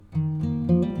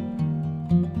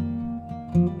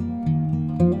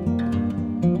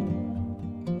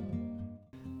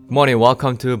Good morning,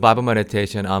 welcome to Bible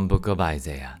Meditation on Book of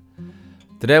Isaiah.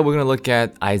 Today we're going to look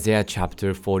at Isaiah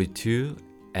chapter 42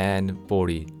 and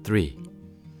 43.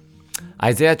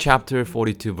 Isaiah chapter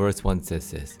 42 verse 1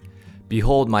 says this,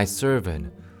 "Behold my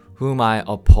servant, whom I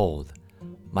uphold,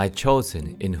 my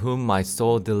chosen, in whom my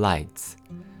soul delights.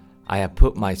 I have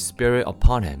put my spirit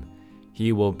upon him.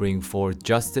 He will bring forth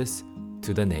justice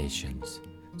to the nations."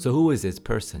 So who is this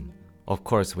person? Of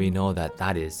course, we know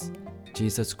that is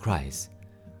Jesus Christ.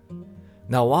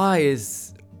 Now, why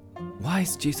is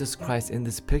Jesus Christ in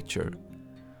this picture?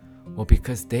 Well,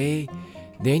 because they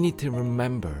need to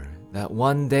remember that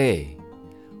one day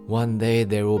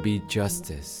there will be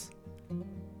justice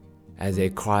as they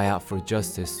cry out for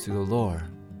justice to the Lord.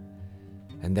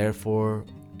 And therefore,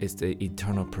 it's the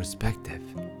eternal perspective.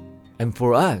 And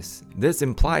for us, this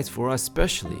implies for us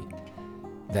especially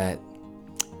that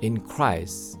in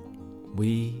Christ,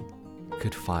 we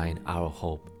could find our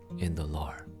hope in the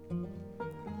Lord.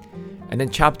 And then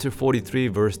chapter 43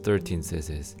 verse 13 says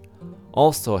this,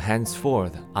 "Also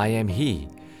henceforth I am he.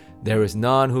 There is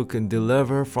none who can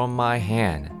deliver from my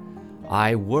hand.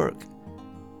 I work,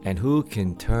 and who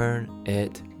can turn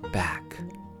it back?"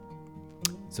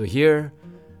 So here,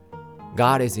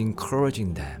 God is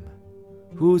encouraging them.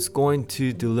 Who's going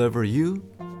to deliver you?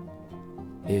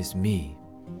 Is me.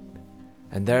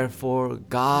 And therefore,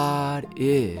 God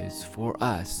is for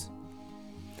us.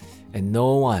 And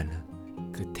no one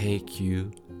could take you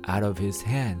out of his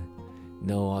hand.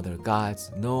 No other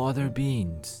gods, no other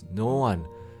beings, no one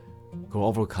could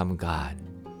overcome God.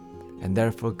 And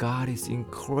therefore God is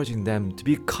encouraging them to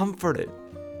be comforted,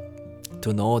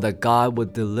 to know that God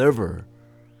would deliver,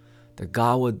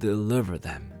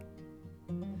 them.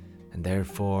 And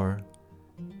therefore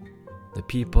the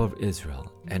people of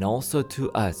Israel, and also to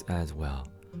us as well,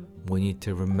 we need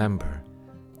to remember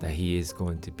that he is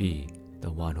going to be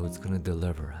the one who's going to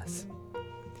deliver us.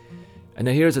 And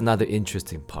then here's another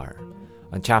interesting part.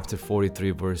 On chapter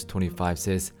 43 verse 25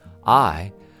 says,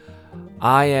 I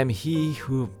am he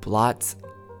who blots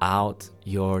out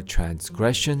your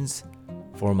transgressions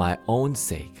for my own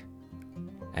sake,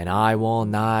 and I will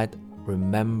not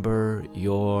remember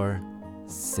your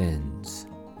sins."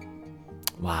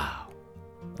 Wow,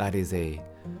 that is a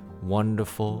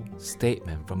wonderful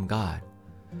statement from God.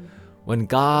 When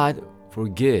God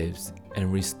forgives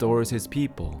and restores his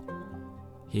people,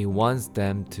 he wants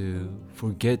them to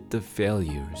forget the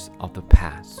failures of the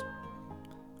past,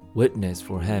 witness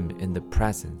for him in the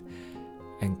present,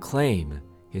 and claim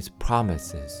his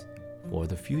promises for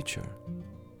the future.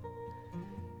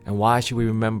 And why should we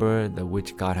remember that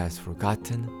which God has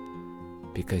forgotten?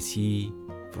 Because he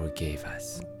forgave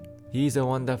us. He's the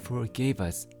one that forgave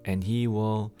us, and he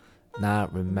will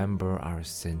not remember our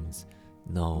sins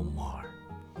no more.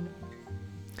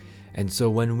 And so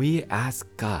when we ask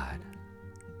God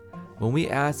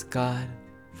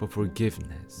for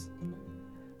forgiveness,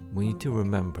 we need to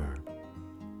remember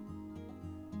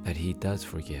that he does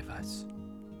forgive us.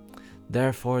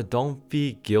 Therefore, don't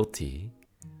be guilty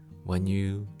when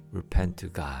you repent to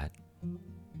God.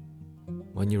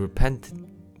 When you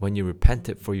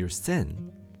repented for your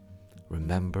sin,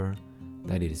 remember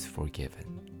that it is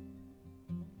forgiven,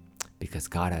 because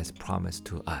God has promised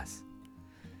to us.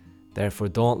 Therefore,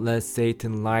 don't let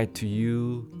Satan lie to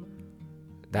you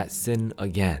that sin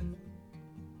again,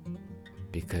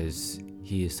 because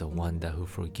he is the one who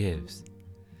forgives.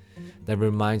 That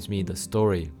reminds me of the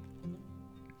story.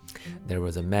 There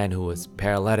was a man who was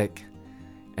paralytic,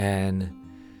 and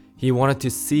he wanted to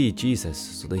see Jesus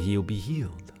so that he will be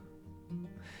healed.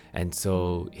 And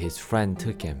so his friend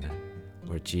took him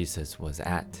where Jesus was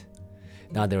at.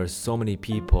 Now there were so many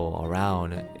people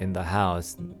around in the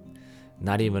house,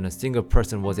 not even a single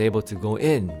person was able to go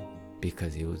in,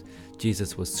 because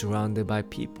Jesus was surrounded by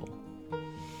people.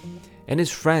 And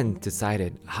his friend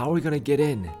decided, how are we going to get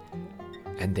in?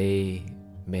 And they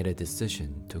made a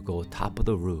decision to go top of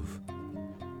the roof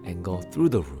and go through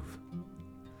the roof.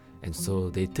 And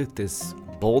so they took this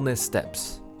boldness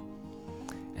steps,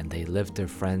 and they lifted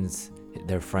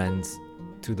their friends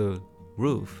to the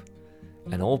roof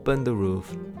and opened the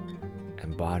roof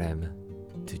and brought him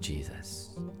to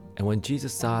Jesus. And when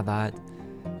Jesus saw that,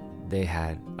 they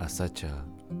had such a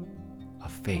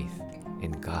faith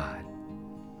in God.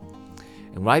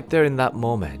 And right there in that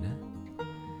moment,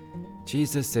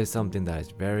 Jesus says something that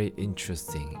is very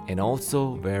interesting, and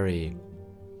also very,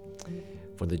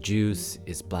 for the Jews,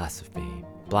 is blasphemy.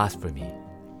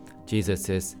 Jesus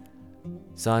says,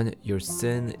 "Son, your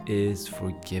sin is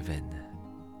forgiven."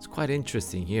 It's quite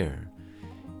interesting here.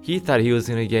 He thought he was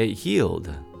going to get healed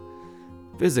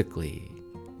physically,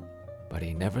 but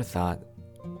he never thought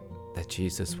that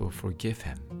Jesus will forgive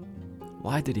him.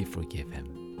 Why did he forgive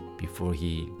him before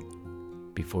he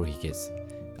gets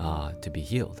to be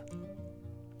healed?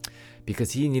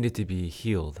 Because he needed to be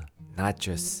healed, not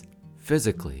just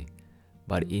physically,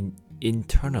 but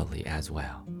internally as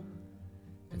well.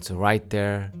 And so right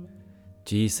there,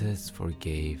 Jesus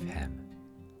forgave him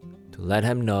to let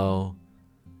him know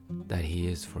that he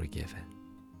is forgiven.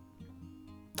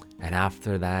 And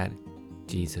after that,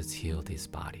 Jesus healed his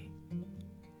body.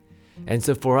 And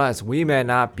so for us, we may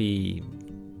not be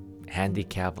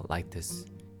handicapped like this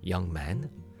young man,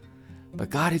 but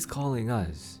God is calling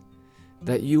us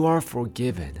that you are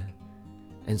forgiven.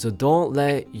 And so don't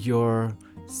let your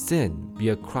sin be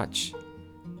a crutch.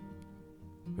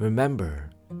 Remember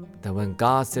that when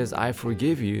God says, I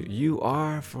forgive you, you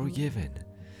are forgiven.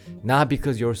 Not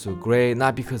because you're so great,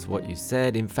 not because of what you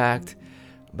said, in fact,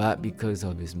 but because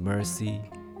of His mercy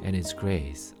and His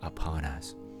grace upon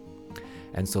us.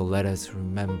 And so let us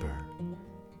remember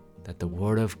that the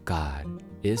Word of God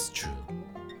is true,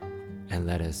 and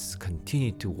let us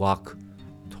continue to walk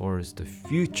towards the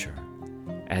future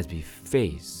as we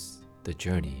face the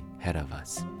journey ahead of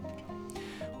us.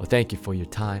 Well, thank you for your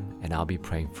time, and I'll be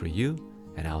praying for you,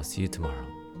 and I'll see you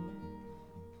tomorrow.